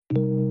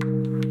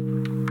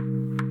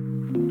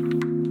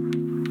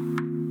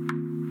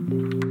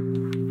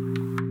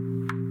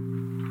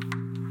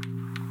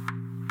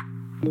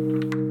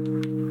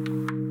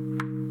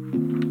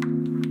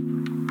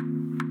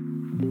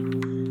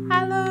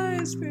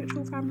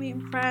spiritual family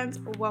and friends.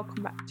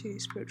 Welcome back to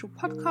Spiritual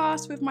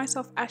Podcast with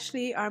myself,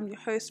 Ashley. I'm your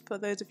host for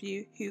those of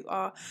you who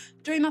are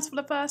joining us for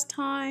the first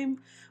time.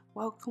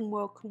 Welcome.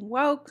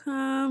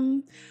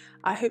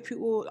 I hope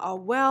you all are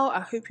well.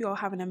 I hope you all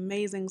have an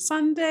amazing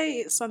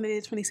Sunday. It's Sunday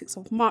the 26th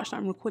of March that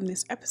I'm recording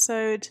this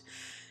episode.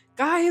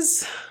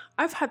 Guys,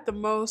 I've had the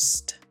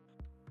most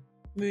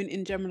Moon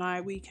in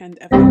Gemini weekend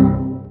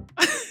ever.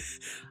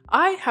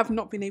 I have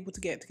not been able to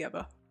get it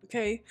together.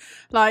 Okay,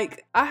 I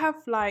have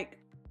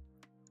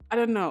I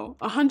don't know,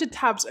 100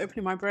 tabs open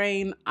in my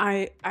brain.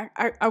 I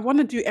want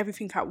to do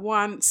everything at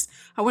once.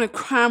 I want to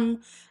cram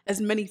as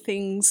many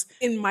things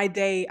in my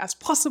day as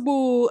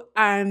possible.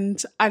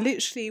 And I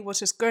literally was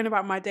just going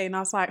about my day and I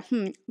was like,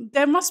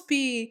 there must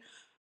be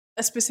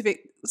a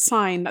specific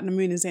sign that the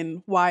moon is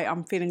in why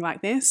I'm feeling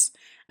like this.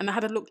 And I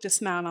had a look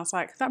just now and I was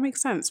like, that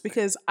makes sense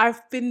because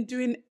I've been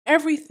doing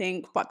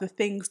everything but the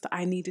things that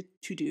I needed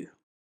to do.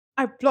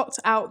 I blocked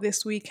out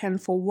this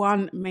weekend for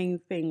one main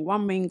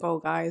goal,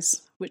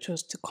 guys, which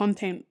was to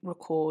content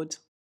record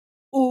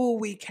all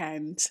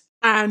weekend.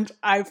 And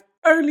I've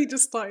only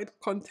just started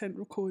content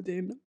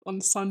recording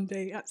on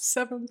Sunday at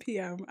 7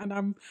 p.m.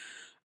 And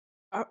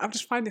I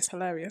just find this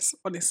hilarious,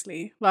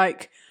 honestly.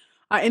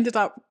 I ended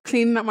up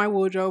cleaning up my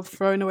wardrobe,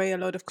 throwing away a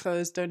load of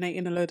clothes,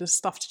 donating a load of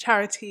stuff to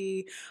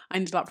charity. I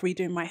ended up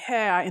redoing my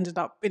hair. I ended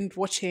up binge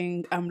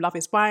watching Love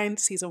is Blind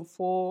season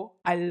 4.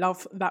 I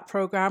love that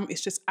program.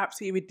 It's just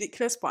absolutely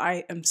ridiculous, but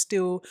I am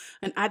still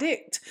an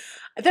addict.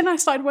 And then I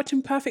started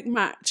watching Perfect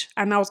Match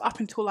and I was up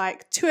until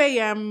 2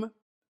 a.m,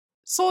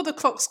 saw the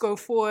clocks go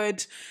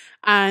forward.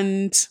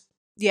 And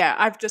yeah,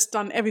 I've just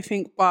done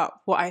everything but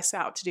what I set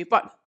out to do.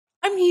 But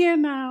I'm here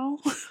now.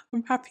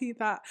 I'm happy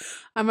that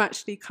I'm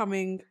actually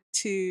coming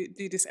to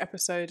do this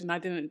episode and I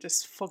didn't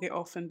just fog it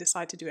off and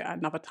decide to do it at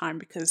another time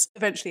because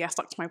eventually I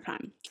stuck to my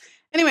plan.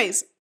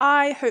 Anyways,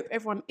 I hope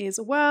everyone is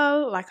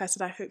well. Like I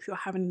said, I hope you're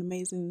having an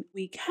amazing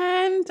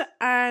weekend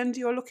and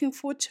you're looking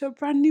forward to a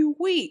brand new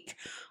week.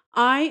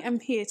 I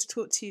am here to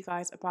talk to you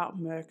guys about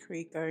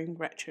Mercury going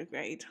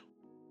retrograde.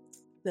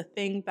 The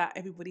thing that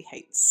everybody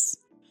hates.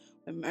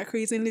 When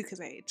Mercury is in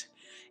Lucozade.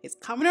 It's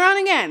coming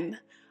around again.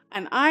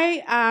 And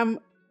I am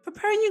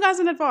preparing you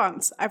guys in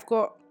advance. I've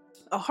got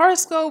a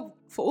horoscope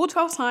for all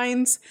 12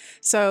 signs.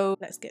 So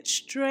let's get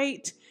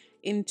straight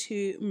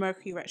into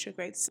Mercury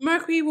retrograde.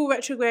 Mercury will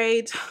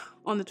retrograde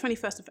on the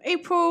 21st of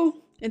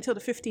April until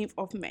the 15th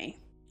of May.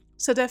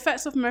 So the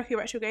effects of Mercury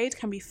retrograde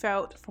can be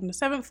felt from the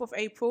 7th of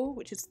April,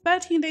 which is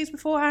 13 days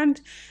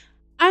beforehand.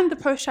 And the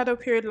post-shadow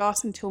period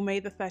lasts until May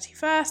the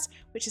 31st,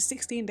 which is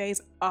 16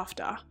 days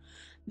after.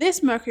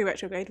 This Mercury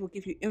retrograde will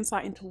give you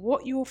insight into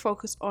what you will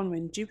focus on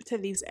when Jupiter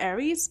leaves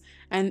Aries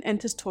and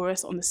enters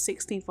Taurus on the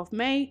 16th of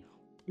May,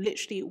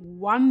 literally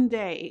one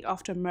day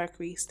after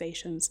Mercury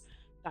stations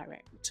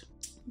direct.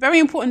 Very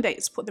important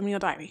dates, put them in your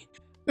diary.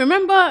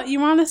 Remember,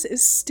 Uranus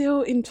is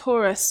still in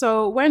Taurus,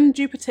 so when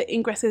Jupiter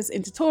ingresses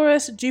into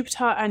Taurus,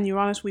 Jupiter and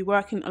Uranus will be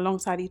working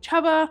alongside each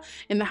other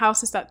in the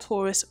houses that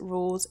Taurus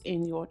rules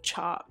in your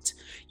chart.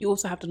 You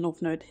also have the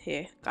North Node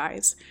here,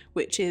 guys,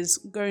 which is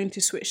going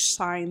to switch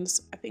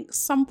signs, I think,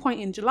 some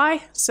point in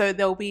July, so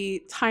they'll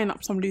be tying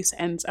up some loose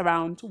ends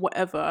around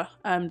whatever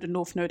the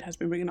North Node has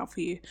been bringing up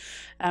for you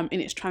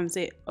in its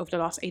transit over the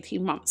last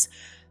 18 months.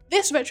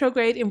 This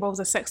retrograde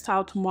involves a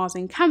sextile to Mars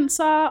in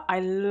Cancer.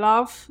 I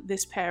love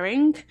this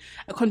pairing.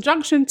 A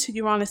conjunction to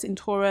Uranus in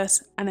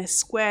Taurus and a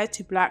square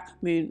to Black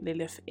Moon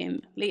Lilith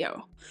in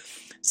Leo.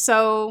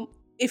 So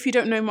if you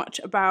don't know much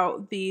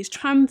about these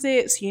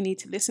transits, you need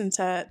to listen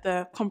to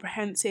the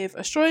comprehensive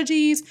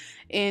astrologies.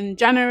 In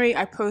January,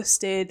 I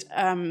posted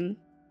the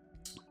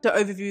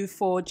overview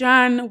for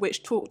Jan,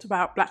 which talked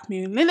about Black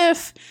Moon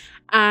Lilith.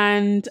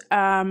 And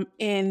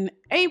in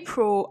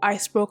April, I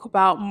spoke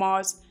about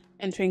Mars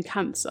entering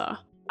Cancer.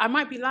 I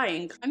might be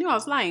lying. I knew I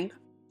was lying.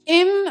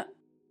 In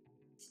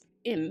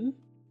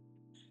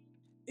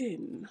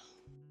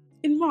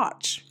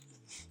March.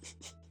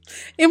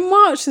 In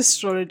March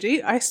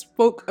astrology, I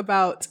spoke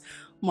about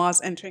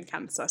Mars entering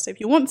Cancer. So if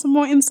you want some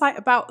more insight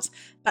about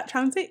that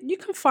transit, you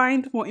can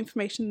find more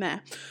information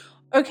there.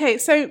 Okay,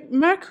 so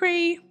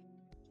Mercury,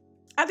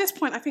 at this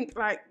point, I think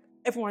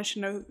everyone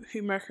should know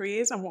who Mercury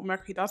is and what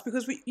Mercury does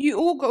because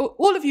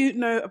all of you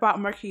know about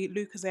Mercury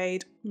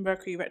Lucozade,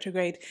 Mercury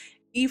retrograde,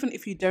 even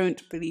if you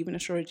don't believe in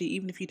astrology,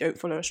 even if you don't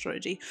follow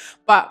astrology.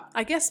 But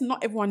I guess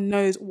not everyone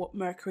knows what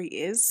Mercury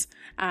is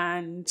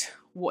and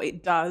what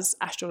it does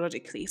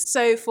astrologically.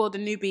 So for the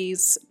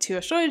newbies to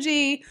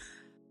astrology,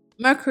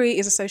 Mercury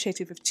is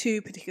associated with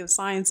two particular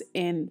signs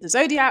in the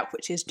zodiac,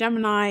 which is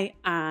Gemini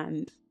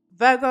and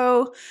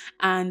Virgo,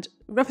 and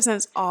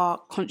represents our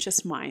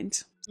conscious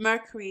mind.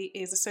 Mercury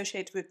is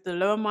associated with the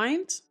lower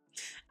mind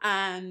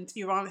and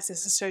Uranus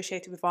is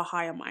associated with our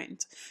higher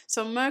mind.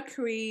 So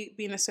Mercury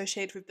being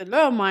associated with the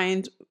lower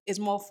mind is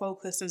more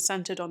focused and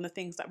centered on the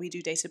things that we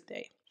do day to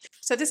day.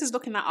 So this is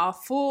looking at our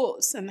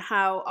thoughts and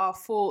how our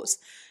thoughts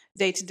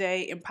day to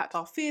day impact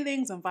our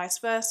feelings and vice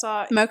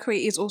versa.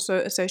 Mercury is also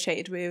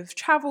associated with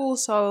travel,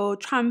 so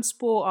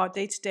transport, our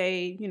day to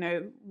day,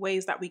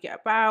 ways that we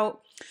get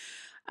about.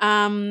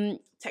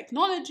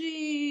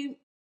 Technology,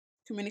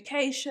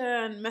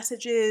 communication,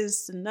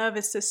 messages, the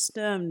nervous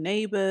system,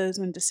 neighbors,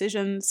 and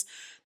decisions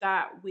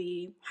that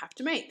we have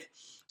to make.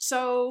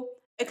 So,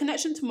 a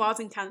connection to Mars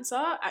in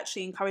Cancer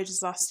actually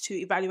encourages us to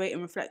evaluate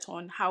and reflect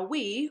on how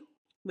we,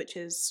 which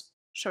is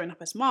showing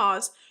up as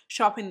Mars,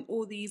 show up in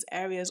all these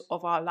areas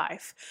of our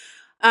life.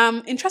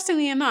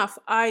 Interestingly enough,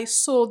 I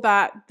saw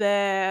that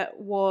there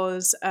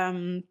was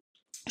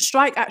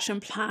strike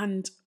action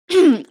planned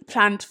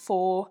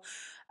for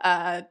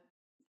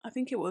I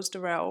think it was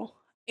Darrell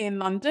in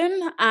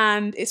London,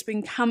 and it's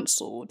been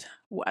cancelled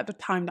at the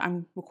time that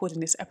I'm recording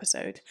this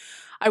episode.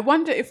 I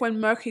wonder if when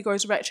Mercury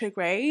goes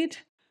retrograde,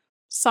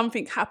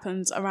 something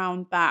happens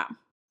around that.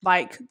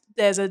 Like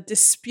there's a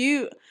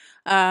dispute,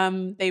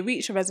 they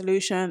reach a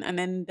resolution, and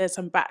then there's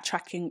some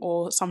backtracking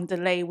or some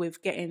delay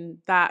with getting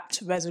that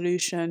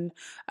resolution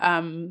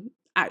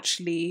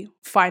actually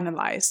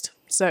finalized.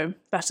 So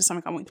that's just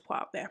something I want to put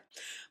out there.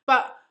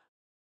 But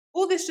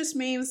all this just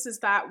means is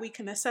that we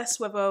can assess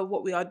whether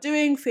what we are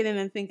doing, feeling,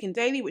 and thinking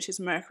daily, which is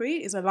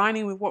Mercury, is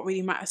aligning with what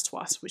really matters to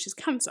us, which is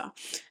Cancer.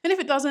 And if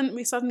it doesn't,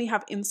 we suddenly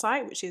have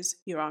insight, which is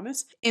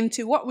Uranus,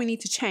 into what we need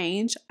to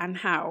change and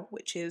how,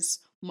 which is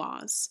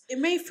Mars. It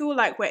may feel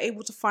like we're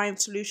able to find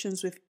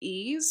solutions with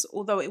ease,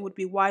 although it would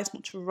be wise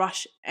not to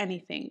rush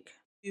anything.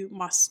 You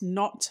must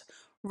not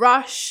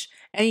rush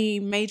any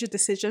major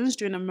decisions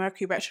during a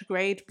Mercury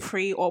retrograde,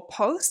 pre or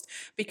post,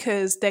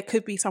 because there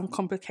could be some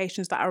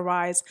complications that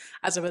arise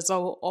as a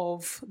result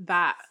of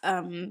that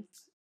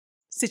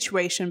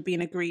situation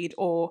being agreed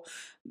or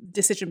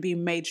decision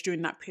being made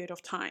during that period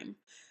of time.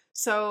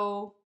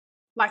 So,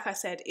 like I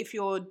said, if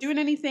you're doing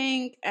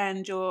anything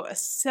and you're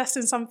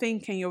assessing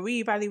something and you're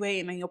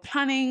reevaluating and you're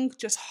planning,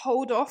 just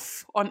hold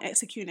off on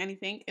executing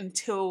anything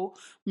until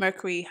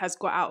Mercury has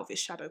got out of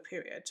its shadow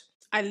period.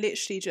 I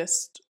literally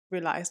just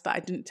realized that I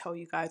didn't tell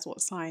you guys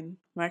what sign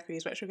Mercury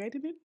is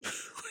retrograding in.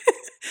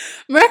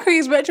 Mercury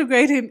is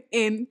retrograding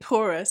in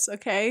Taurus,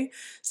 okay?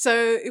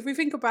 So if we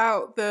think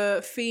about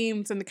the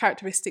themes and the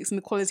characteristics and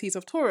the qualities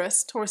of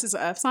Taurus, Taurus is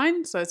an earth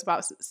sign, so it's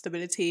about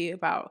stability,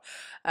 about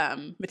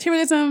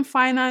materialism,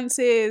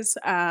 finances,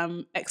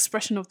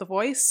 expression of the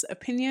voice,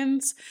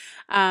 opinions,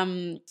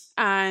 and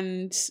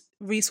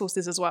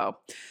resources as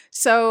well.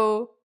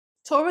 So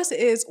Taurus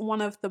is one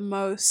of the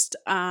most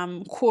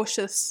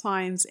cautious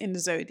signs in the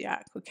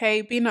zodiac,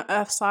 okay? Being an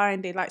earth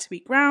sign, they like to be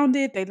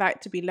grounded, they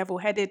like to be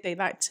level-headed, they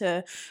like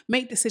to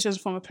make decisions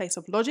from a place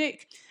of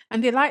logic,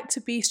 and they like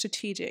to be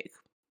strategic.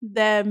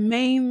 Their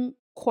main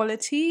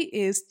quality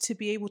is to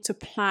be able to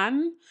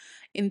plan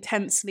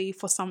intensely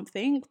for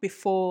something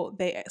before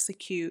they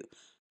execute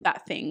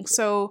that thing.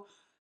 So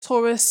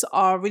Taurus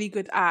are really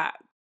good at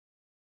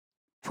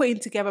putting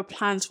together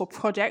plans for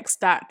projects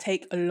that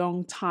take a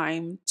long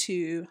time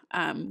to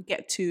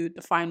get to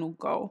the final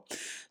goal.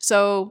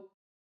 So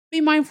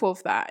be mindful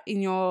of that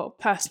in your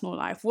personal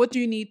life. What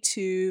do you need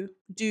to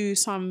do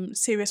some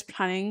serious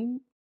planning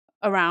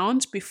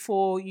around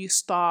before you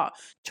start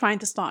trying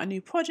to start a new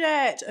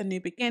project, a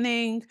new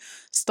beginning,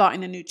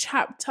 starting a new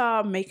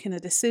chapter, making a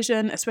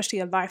decision, especially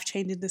a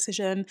life-changing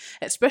decision,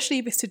 especially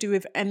if it's to do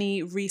with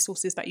any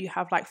resources that you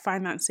have, like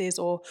finances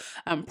or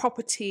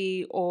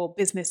property or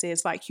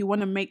businesses. Like, you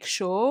want to make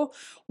sure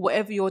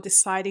whatever you're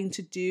deciding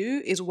to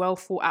do is well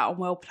thought out and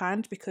well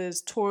planned,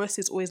 because Taurus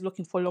is always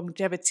looking for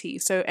longevity.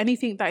 So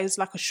anything that is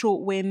like a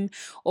short win,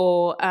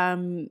 or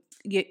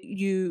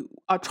you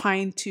are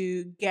trying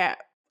to get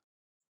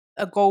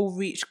a goal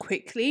reached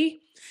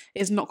quickly,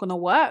 is not going to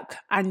work,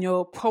 and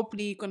you're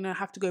probably going to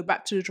have to go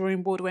back to the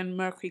drawing board when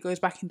Mercury goes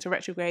back into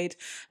retrograde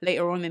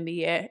later on in the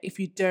year if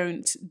you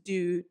don't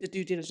do the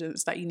due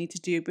diligence that you need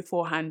to do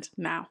beforehand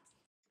now.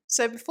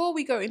 So before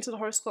we go into the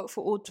horoscope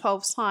for all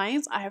 12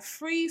 signs, I have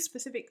 3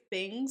 specific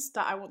things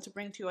that I want to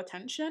bring to your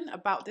attention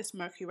about this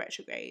Mercury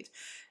retrograde.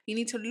 You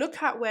need to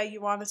look at where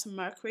Uranus and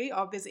Mercury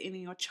are visiting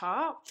in your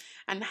chart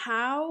and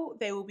how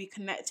they will be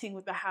connecting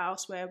with the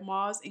house where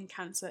Mars in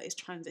Cancer is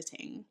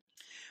transiting.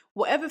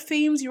 Whatever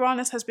themes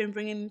Uranus has been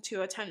bringing to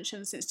your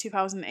attention since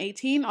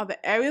 2018 are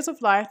the areas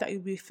of life that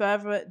you'll be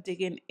further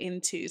digging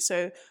into.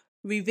 So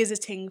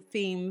revisiting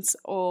themes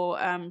or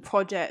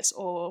projects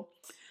or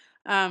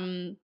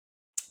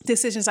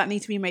decisions that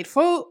need to be made.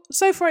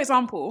 So for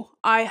example,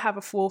 I have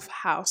a 4th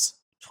house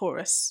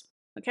Taurus,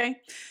 okay?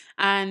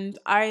 And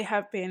I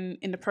have been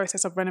in the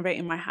process of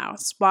renovating my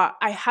house, but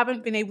I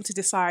haven't been able to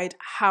decide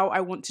how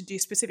I want to do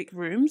specific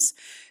rooms.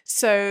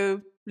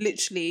 So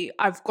literally,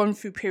 I've gone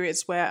through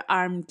periods where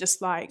I'm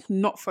just like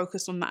not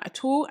focused on that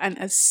at all. And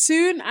as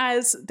soon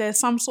as there's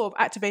some sort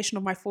of activation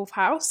of my 4th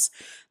house,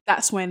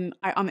 that's when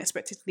I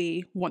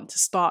unexpectedly want to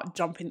start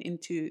jumping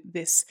into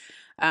this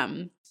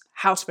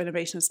house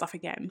renovation stuff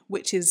again,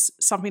 which is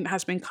something that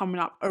has been coming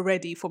up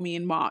already for me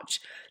in March.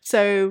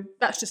 So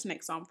that's just an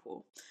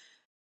example.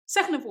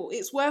 Second of all,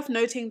 it's worth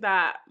noting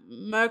that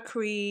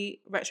Mercury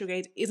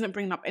retrograde isn't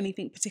bringing up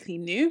anything particularly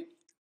new.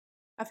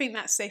 I think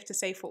that's safe to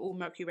say for all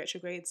Mercury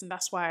retrogrades, and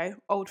that's why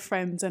old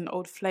friends and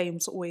old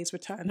flames always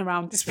return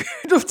around this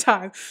period of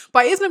time.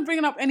 But it isn't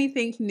bringing up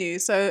anything new.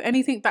 So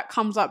anything that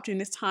comes up during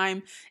this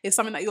time is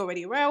something that you're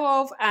already aware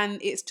of, and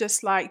it's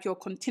just like you're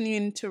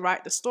continuing to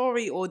write the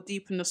story or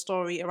deepen the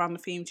story around the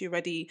themes you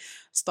already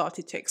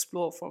started to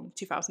explore from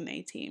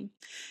 2018.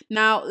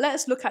 Now,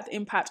 let's look at the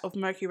impact of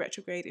Mercury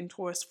retrograde in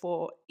Taurus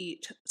for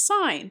each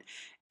sign.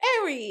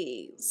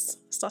 Aries,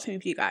 starting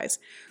with you guys.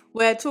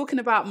 We're talking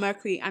about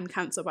Mercury and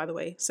Cancer, by the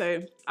way.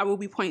 So I will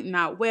be pointing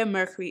out where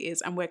Mercury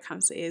is and where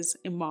Cancer is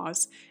in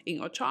Mars in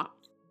your chart.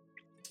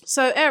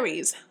 So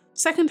Aries,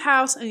 second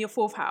house and your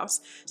fourth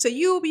house. So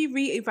you will be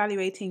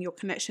re-evaluating your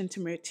connection to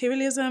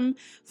materialism,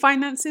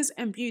 finances,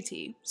 and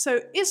beauty.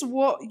 So is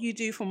what you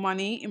do for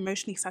money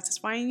emotionally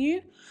satisfying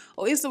you?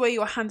 Or is the way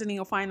you're handling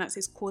your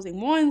finances causing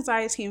more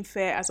anxiety and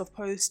fear as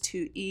opposed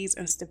to ease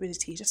and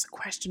stability? Just a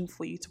question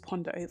for you to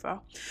ponder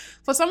over.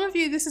 For some of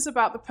you, this is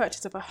about the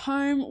purchase of a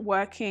home,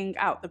 working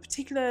out the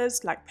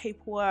particulars like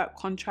paperwork,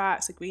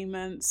 contracts,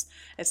 agreements,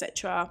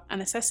 etc.,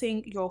 and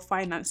assessing your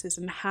finances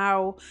and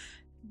how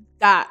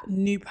that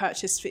new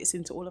purchase fits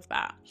into all of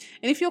that.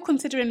 And if you're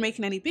considering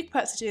making any big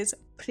purchases,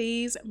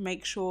 please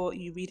make sure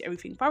you read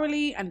everything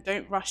thoroughly and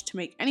don't rush to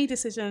make any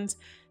decisions.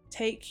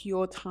 Take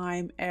your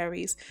time,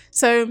 Aries.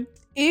 So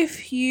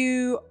if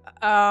you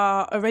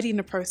are already in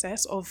the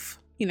process of,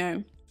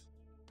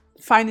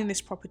 finding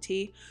this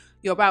property,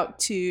 you're about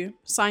to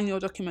sign your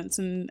documents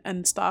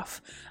and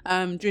stuff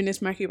during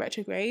this Mercury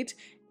retrograde,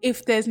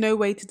 if there's no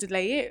way to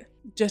delay it,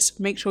 just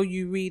make sure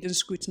you read and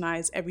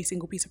scrutinize every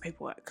single piece of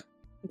paperwork.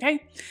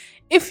 Okay,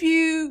 if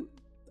you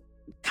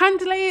can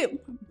delay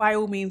it, by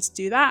all means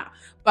do that.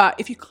 But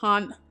if you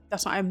can't,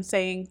 that's what I'm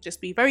saying. Just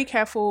be very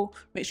careful.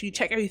 Make sure you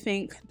check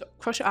everything,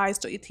 cross your I's,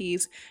 dot your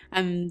T's,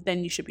 and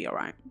then you should be all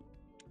right.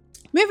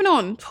 Moving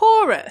on,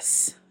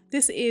 Taurus.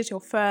 This is your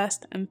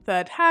first and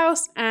third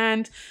house,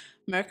 and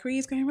Mercury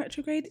is going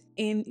retrograde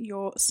in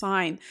your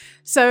sign.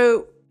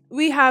 So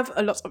we have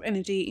a lot of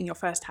energy in your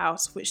first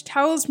house, which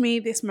tells me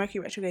this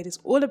Mercury retrograde is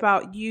all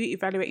about you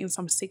evaluating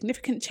some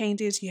significant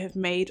changes you have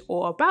made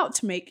or about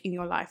to make in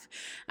your life.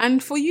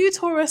 And for you,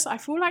 Taurus, I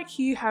feel like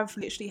you have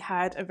literally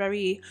had a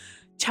very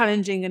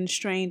challenging and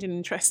strange and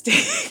interesting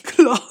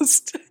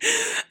last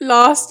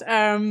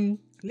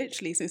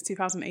literally since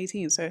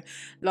 2018, so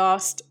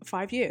last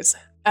 5 years.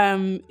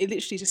 It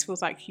literally just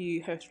feels like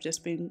you have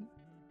just been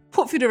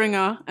put through the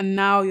ringer, and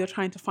now you're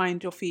trying to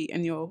find your feet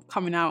and you're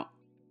coming out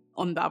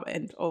on the other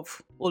end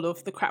of all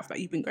of the crap that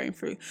you've been going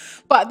through.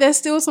 But there's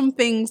still some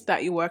things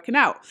that you're working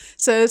out.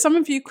 So some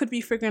of you could be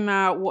figuring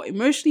out what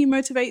emotionally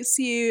motivates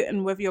you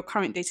and whether your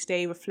current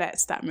day-to-day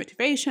reflects that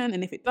motivation.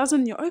 And if it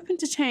doesn't, you're open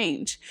to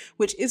change,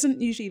 which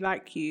isn't usually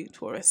like you,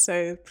 Taurus.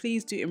 So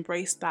please do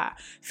embrace that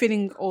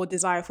feeling or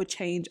desire for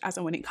change as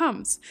and when it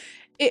comes.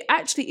 It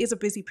actually is a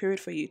busy period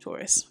for you,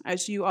 Taurus,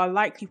 as you are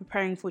likely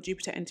preparing for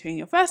Jupiter entering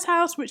your first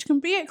house, which can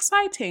be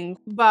exciting,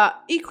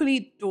 but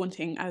equally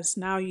daunting, as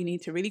now you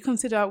need to really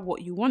consider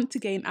what you want to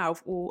gain out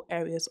of all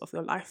areas of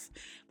your life.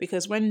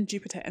 Because when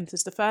Jupiter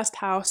enters the first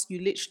house,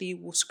 you literally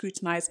will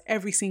scrutinize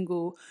every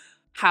single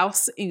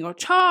house in your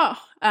chart.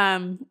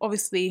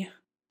 Obviously,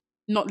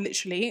 not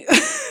literally.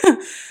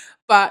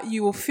 But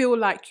you will feel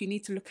like you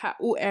need to look at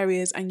all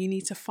areas and you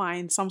need to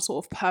find some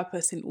sort of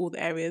purpose in all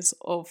the areas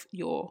of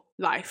your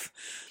life.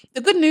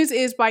 The good news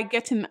is by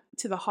getting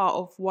to the heart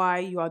of why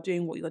you are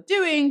doing what you're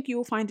doing, you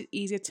will find it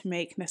easier to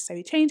make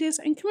necessary changes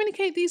and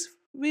communicate these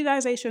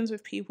realizations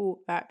with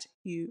people that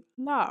you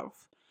love.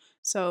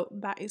 So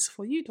that is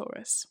for you,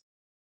 Taurus.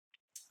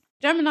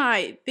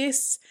 Gemini,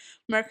 this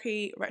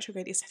Mercury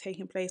retrograde is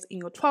taking place in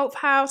your 12th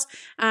house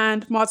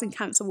and Mars in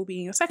Cancer will be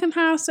in your second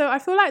house. So I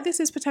feel like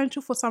this is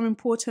potential for some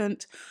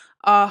important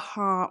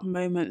aha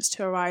moments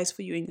to arise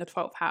for you in your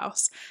 12th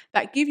house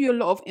that give you a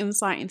lot of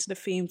insight into the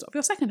themes of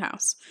your second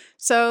house.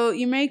 So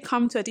you may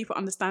come to a deeper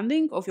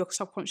understanding of your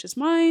subconscious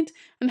mind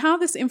and how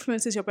this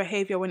influences your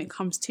behavior when it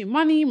comes to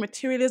money,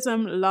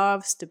 materialism,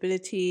 love,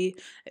 stability,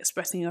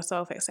 expressing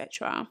yourself,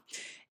 etc.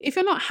 If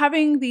you're not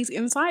having these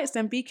insights,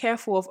 then be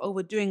careful of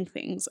overdoing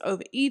things,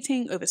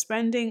 overeating,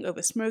 overspending,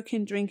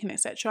 oversmoking, drinking,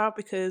 etc.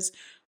 because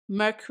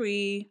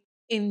Mercury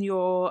in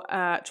your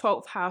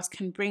 12th house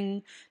can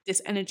bring this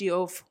energy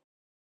of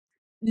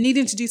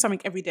needing to do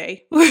something every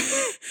day.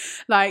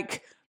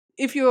 Like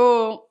if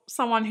you're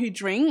someone who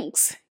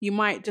drinks, you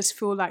might just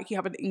feel like you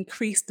have an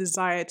increased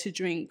desire to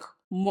drink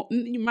more.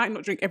 You might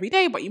not drink every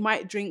day, but you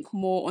might drink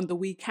more on the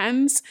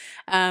weekends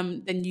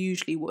than you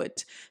usually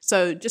would.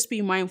 So just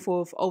be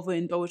mindful of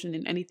overindulging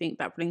in anything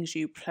that brings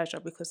you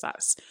pleasure, because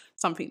that's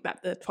something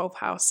that the 12th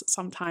house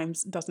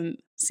sometimes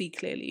doesn't see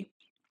clearly.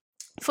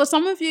 For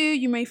some of you,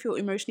 you may feel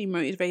emotionally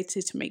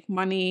motivated to make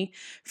money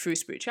through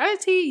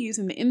spirituality,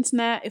 using the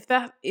internet. If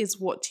that is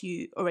what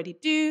you already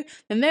do,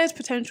 then there's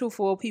potential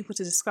for people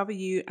to discover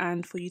you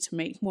and for you to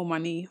make more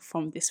money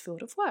from this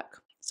field of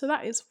work. So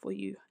that is for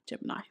you,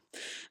 Gemini.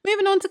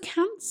 Moving on to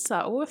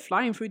Cancer. Oh, we're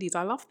flying through these.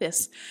 I love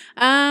this.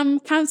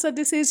 Cancer,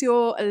 this is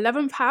your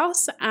 11th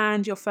house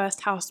and your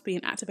first house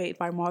being activated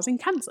by Mars in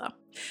Cancer.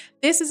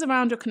 This is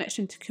around your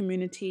connection to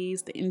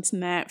communities, the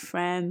internet,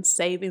 friends,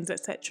 savings,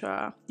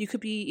 etc. You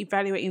could be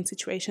evaluating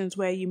situations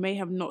where you may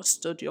have not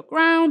stood your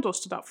ground or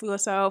stood up for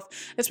yourself,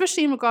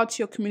 especially in regard to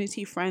your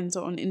community, friends,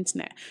 or on the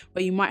internet,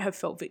 where you might have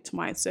felt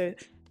victimized. So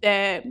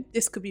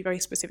this could be very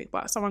specific,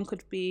 but someone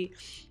could be,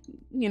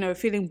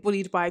 feeling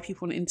bullied by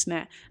people on the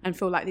internet and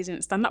feel like they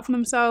didn't stand up for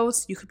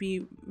themselves. You could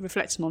be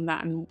reflecting on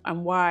that and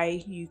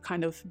why you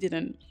kind of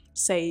didn't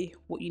say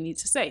what you need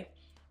to say.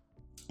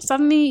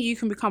 Suddenly, you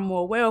can become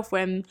more aware of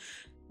when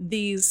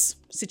these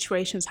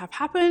situations have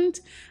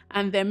happened,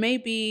 and there may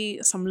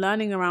be some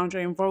learning around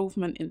your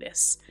involvement in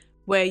this,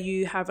 where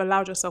you have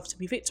allowed yourself to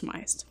be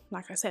victimized,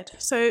 like I said.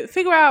 So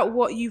figure out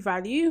what you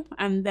value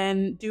and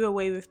then do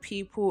away with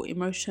people,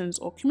 emotions,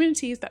 or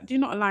communities that do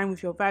not align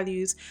with your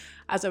values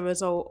as a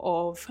result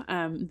of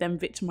them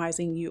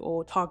victimizing you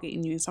or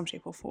targeting you in some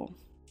shape or form.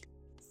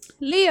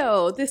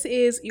 Leo, this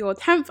is your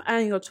 10th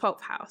and your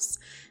 12th house.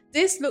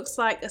 This looks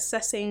like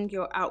assessing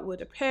your outward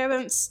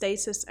appearance,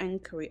 status,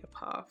 and career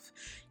path.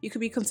 You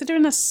could be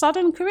considering a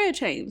sudden career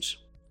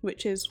change,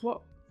 which is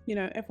what,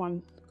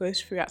 everyone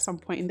goes through at some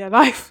point in their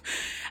life.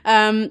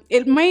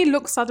 It may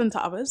look sudden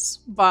to others,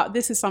 but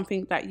this is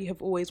something that you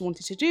have always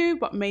wanted to do,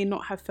 but may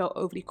not have felt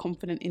overly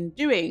confident in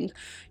doing.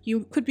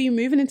 You could be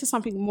moving into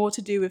something more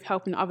to do with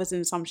helping others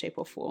in some shape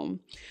or form.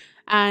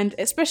 And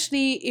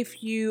especially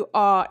if you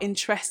are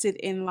interested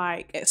in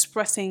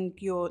expressing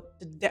the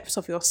depths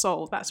of your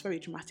soul, that's very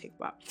dramatic.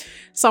 But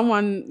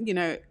someone,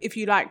 if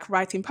you like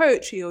writing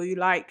poetry, or you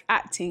like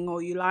acting,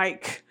 or you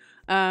like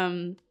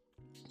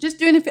just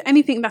doing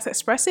anything that's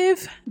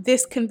expressive,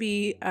 this can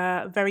be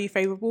very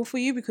favorable for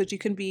you, because you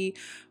can be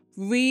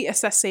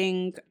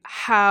reassessing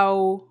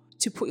how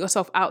to put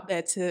yourself out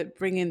there to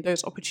bring in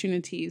those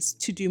opportunities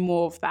to do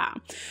more of that.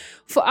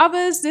 For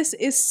others, this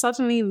is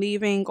suddenly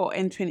leaving or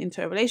entering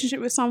into a relationship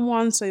with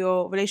someone, so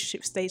your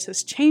relationship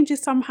status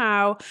changes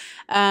somehow.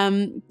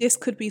 This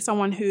could be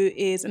someone who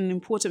is an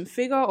important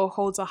figure or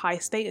holds a high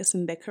status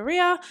in their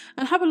career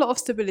and have a lot of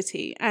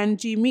stability,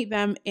 and you meet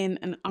them in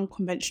an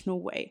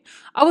unconventional way.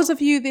 Others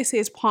of you, this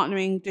is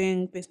partnering,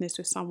 doing business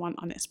with someone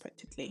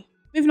unexpectedly.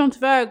 Moving on to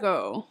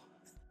Virgo,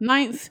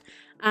 9th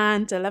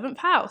and 11th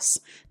house.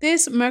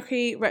 This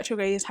Mercury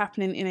retrograde is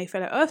happening in a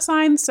fellow earth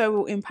sign, so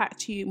will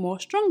impact you more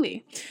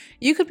strongly.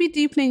 You could be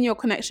deepening your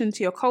connection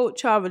to your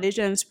culture,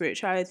 religion,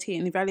 spirituality,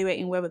 and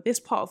evaluating whether this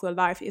part of your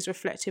life is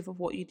reflective of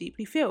what you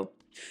deeply feel.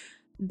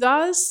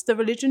 Does the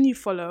religion you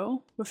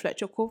follow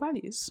reflect your core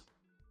values?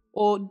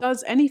 Or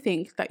does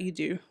anything that you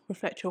do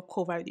reflect your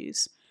core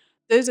values?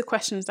 Those are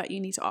questions that you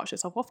need to ask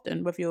yourself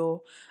often, whether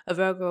you're a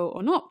Virgo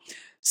or not.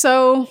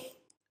 So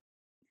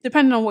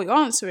depending on what your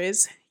answer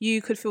is,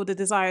 you could feel the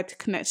desire to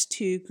connect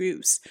to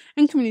groups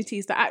and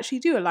communities that actually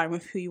do align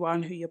with who you are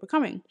and who you're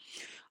becoming.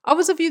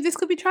 Others of you, this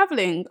could be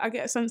traveling. I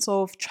get a sense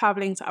of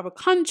traveling to other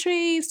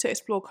countries to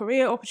explore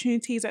career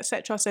opportunities,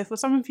 etc. So for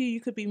some of you,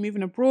 you could be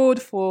moving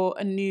abroad for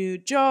a new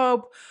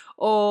job,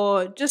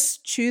 or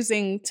just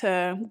choosing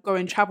to go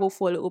and travel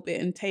for a little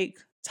bit and take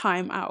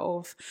time out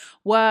of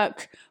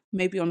work,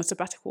 maybe on a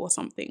sabbatical or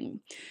something.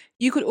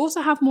 You could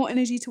also have more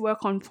energy to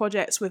work on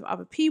projects with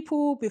other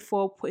people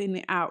before putting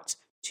it out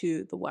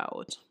to the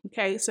world.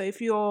 Okay, so if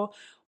you're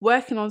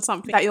working on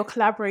something that you're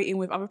collaborating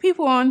with other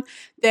people on,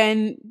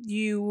 then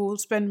you will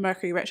spend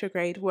Mercury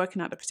retrograde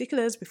working out the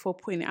particulars before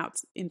putting it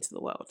out into the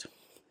world.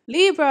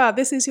 Libra,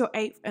 this is your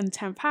 8th and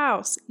 10th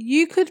house.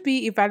 You could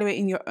be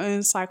evaluating your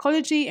own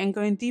psychology and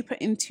going deeper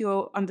into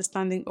your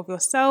understanding of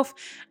yourself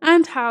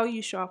and how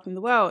you show up in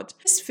the world.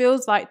 This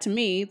feels like to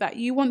me that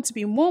you want to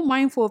be more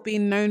mindful of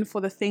being known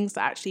for the things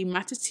that actually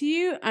matter to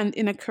you, and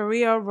in a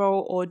career,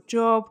 role, or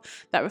job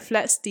that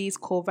reflects these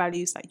core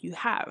values that you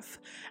have.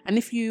 And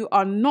if you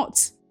are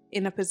not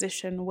in a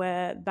position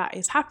where that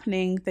is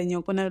happening, then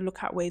you're going to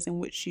look at ways in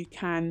which you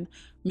can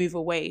move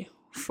away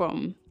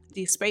from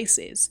these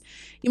spaces.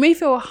 You may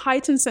feel a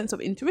heightened sense of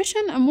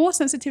intuition and more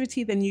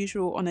sensitivity than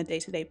usual on a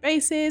day-to-day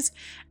basis,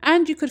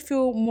 and you could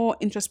feel more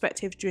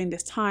introspective during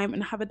this time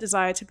and have a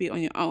desire to be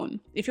on your own.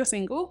 If you're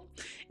single,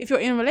 if you're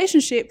in a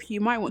relationship,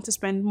 you might want to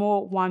spend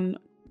more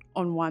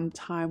one-on-one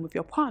time with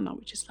your partner,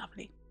 which is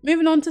lovely.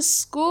 Moving on to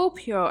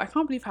Scorpio. I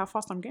can't believe how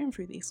fast I'm getting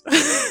through these.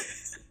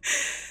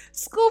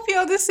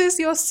 Scorpio, this is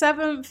your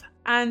 7th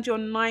and your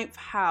 9th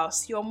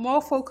house. You're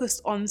more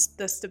focused on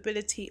the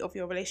stability of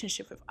your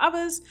relationship with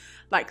others.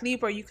 Like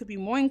Libra, you could be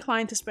more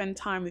inclined to spend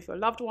time with your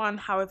loved one.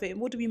 However, it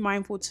would be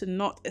mindful to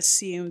not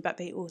assume that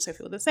they also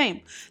feel the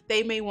same.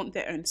 They may want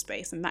their own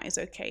space, and that is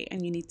okay.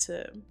 And you need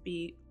to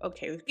be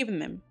okay with giving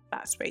them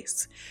that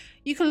space.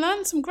 You can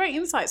learn some great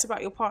insights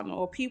about your partner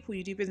or people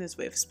you do business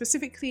with,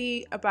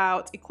 specifically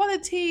about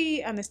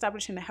equality and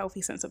establishing a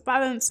healthy sense of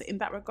balance in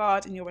that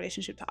regard in your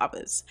relationship to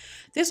others.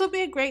 This will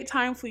be a great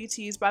time for you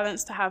to use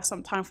balance to have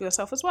some time for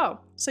yourself as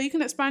well. So you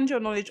can expand your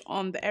knowledge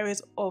on the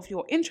areas of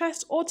your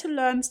interest or to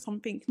learn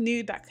something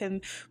new that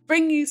can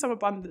bring you some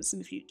abundance in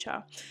the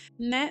future.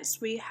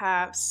 Next, we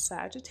have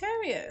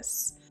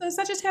Sagittarius. So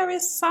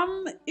Sagittarius,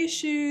 some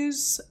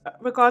issues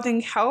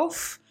regarding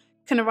health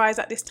can arise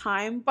at this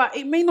time, but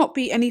it may not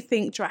be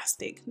anything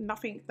drastic,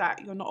 nothing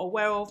that you're not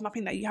aware of,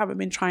 nothing that you haven't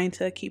been trying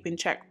to keep in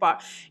check,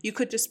 but you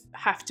could just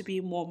have to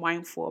be more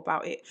mindful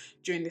about it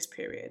during this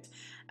period.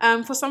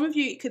 For some of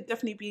you, it could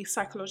definitely be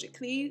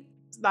psychologically,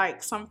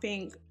 like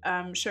something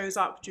shows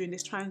up during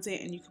this transit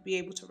and you could be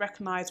able to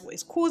recognize what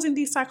is causing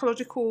these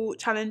psychological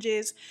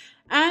challenges,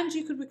 and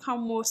you could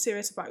become more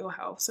serious about your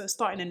health. So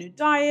starting a new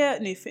diet,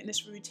 new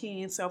fitness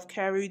routine,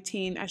 self-care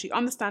routine, as you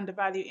understand the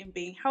value in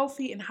being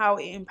healthy and how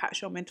it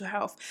impacts your mental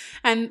health.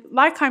 And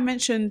like I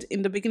mentioned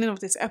in the beginning of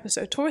this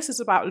episode, Taurus is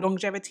about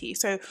longevity.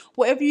 So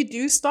whatever you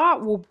do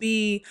start will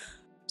be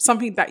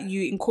something that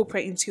you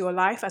incorporate into your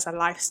life as a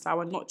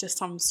lifestyle and not just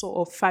some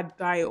sort of fad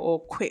diet or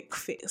quick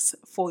fix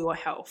for your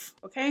health,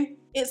 okay?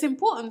 It's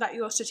important that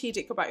you're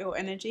strategic about your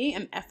energy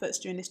and efforts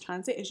during this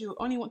transit, as you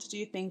only want to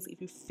do things if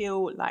you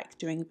feel like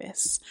doing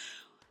this.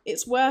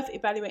 It's worth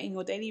evaluating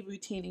your daily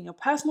routine in your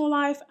personal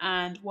life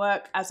and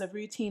work as a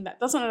routine that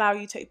doesn't allow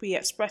you to be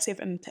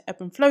expressive and to ebb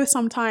and flow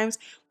sometimes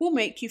will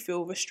make you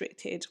feel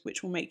restricted,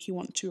 which will make you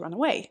want to run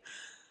away.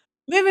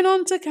 Moving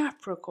on to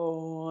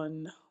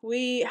Capricorn,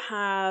 we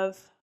have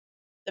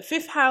the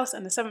 5th house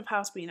and the 7th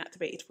house being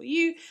activated for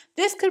you.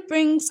 This could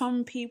bring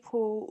some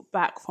people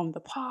back from the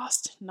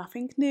past,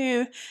 nothing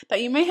new, that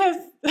you may have,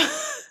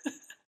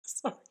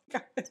 sorry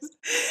guys,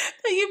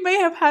 that you may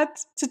have had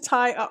to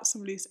tie up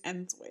some loose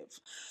ends with.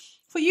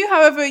 For you,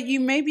 however, you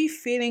may be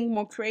feeling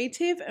more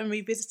creative and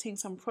revisiting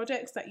some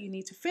projects that you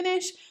need to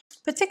finish,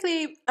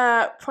 particularly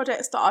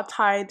projects that are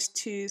tied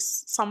to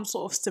some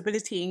sort of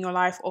stability in your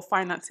life or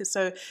finances.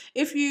 So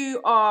if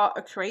you are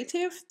a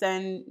creative,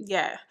 then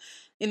yeah,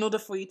 in order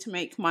for you to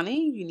make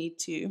money, you need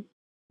to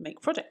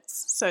make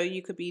projects. So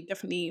you could be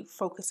definitely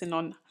focusing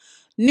on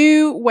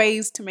new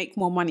ways to make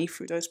more money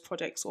through those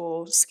projects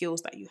or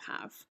skills that you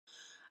have.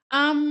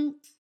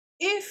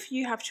 If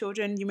you have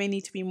children, you may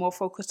need to be more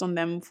focused on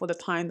them for the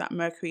time that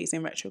Mercury is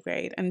in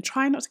retrograde, and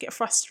try not to get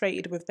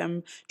frustrated with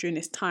them during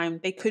this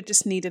time. They could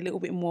just need a little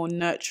bit more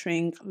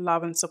nurturing,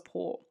 love and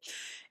support.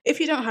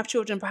 If you don't have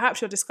children, perhaps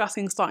you're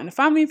discussing starting a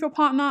family with your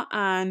partner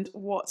and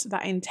what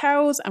that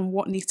entails and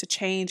what needs to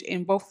change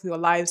in both of your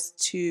lives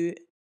to,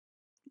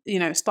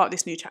 start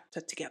this new chapter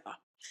together.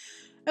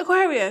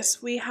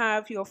 Aquarius, we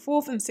have your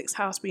 4th and 6th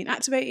house being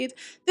activated.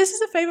 This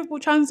is a favourable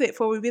transit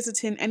for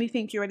revisiting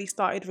anything you already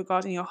started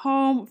regarding your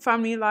home,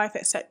 family life,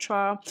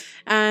 etc.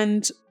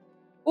 And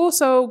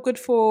also good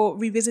for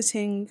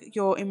revisiting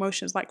your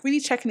emotions, like really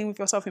checking in with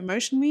yourself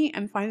emotionally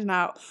and finding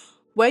out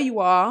where you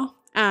are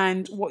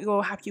and what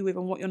you're happy with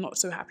and what you're not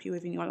so happy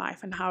with in your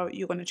life and how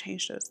you're going to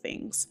change those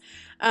things.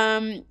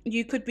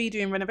 You could be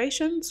doing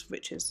renovations,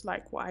 which is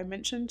like what I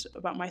mentioned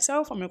about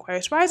myself. I'm an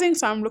Aquarius rising,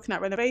 so I'm looking at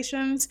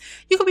renovations.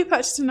 You could be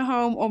purchasing a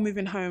home or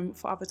moving home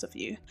for others of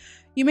you.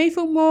 You may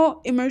feel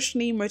more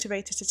emotionally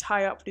motivated to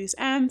tie up loose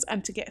ends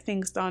and to get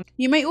things done.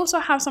 You may also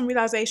have some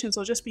realizations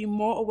or just be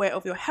more aware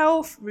of your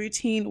health,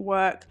 routine,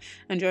 work,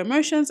 and your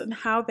emotions and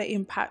how they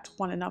impact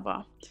one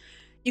another.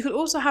 You could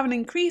also have an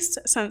increased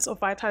sense of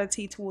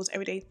vitality towards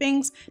everyday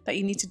things that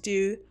you need to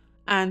do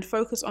and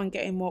focus on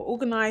getting more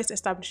organized,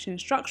 establishing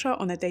structure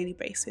on a daily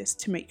basis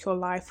to make your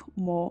life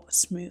more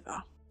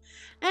smoother.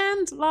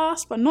 And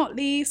last but not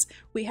least,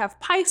 we have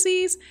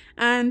Pisces,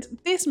 and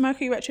this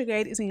Mercury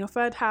retrograde is in your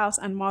 3rd house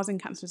and Mars in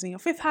Cancer is in your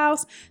 5th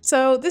house.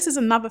 So this is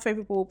another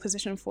favorable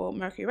position for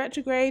Mercury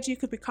retrograde. You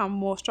could become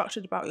more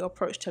structured about your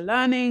approach to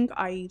learning,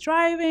 i.e.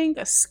 driving,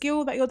 a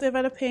skill that you're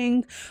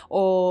developing,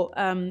 or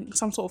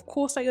some sort of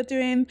course that you're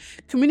doing.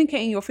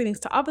 Communicating your feelings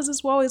to others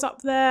as well is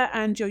up there,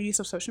 and your use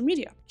of social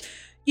media.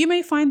 You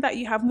may find that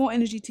you have more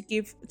energy to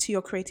give to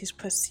your creative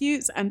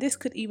pursuits, and this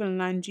could even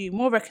land you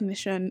more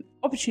recognition,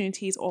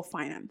 opportunities, or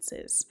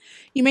finances.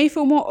 You may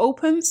feel more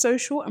open,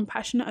 social, and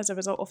passionate as a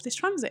result of this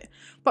transit,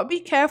 but be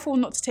careful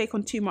not to take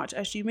on too much,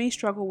 as you may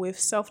struggle with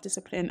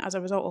self-discipline as a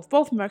result of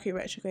both Mercury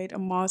retrograde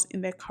and Mars in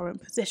their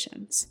current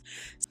positions.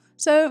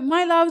 So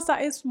my loves,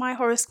 that is my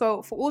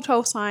horoscope for all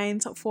 12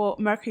 signs for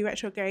Mercury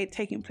retrograde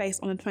taking place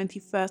on the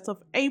 21st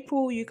of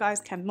April. You guys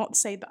cannot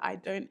say that I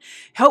don't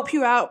help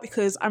you out,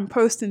 because I'm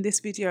posting this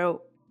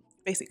video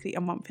basically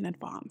a month in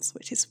advance,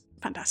 which is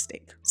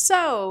fantastic.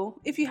 So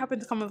if you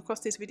happen to come across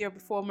this video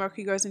before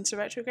Mercury goes into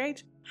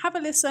retrograde, have a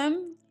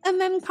listen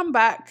and then come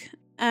back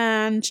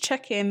and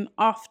check in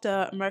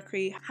after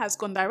Mercury has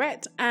gone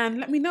direct and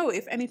let me know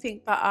if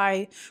anything that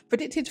I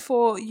predicted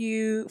for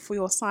you, for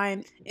your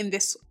sign in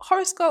this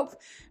horoscope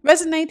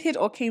resonated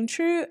or came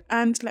true,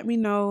 and let me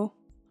know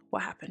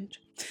what happened.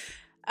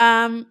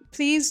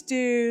 Please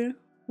do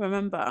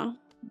remember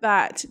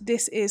that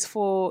this is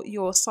for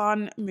your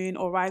sun, moon,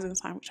 or rising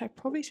sign, which I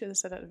probably should have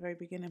said at the very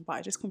beginning, but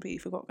I just completely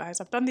forgot,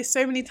 guys. I've done this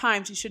so many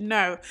times, you should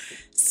know.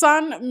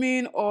 Sun,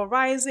 moon, or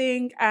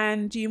rising,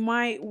 and you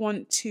might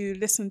want to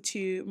listen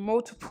to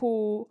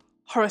multiple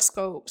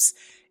horoscopes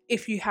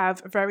if you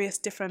have various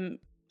different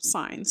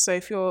signs. So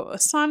if you're a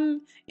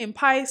sun in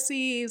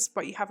Pisces,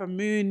 but you have a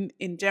moon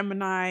in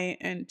Gemini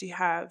and you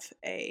have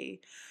a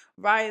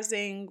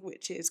rising,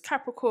 which is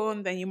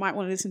Capricorn, then you might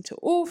want to listen to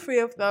all three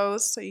of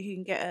those so you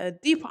can get a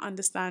deeper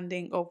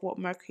understanding of what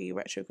Mercury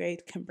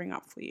retrograde can bring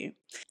up for you.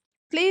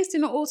 Please do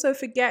not also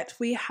forget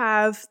we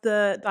have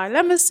the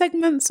dilemmas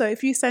segment. So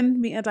if you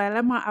send me a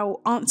dilemma, I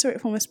will answer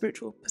it from a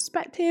spiritual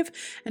perspective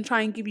and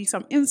try and give you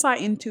some insight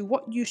into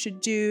what you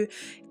should do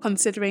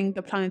considering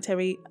the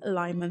planetary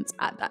alignments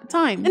at that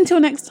time.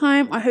 Until next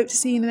time, I hope to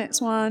see you in the next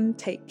one.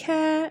 Take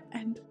care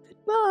and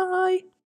goodbye.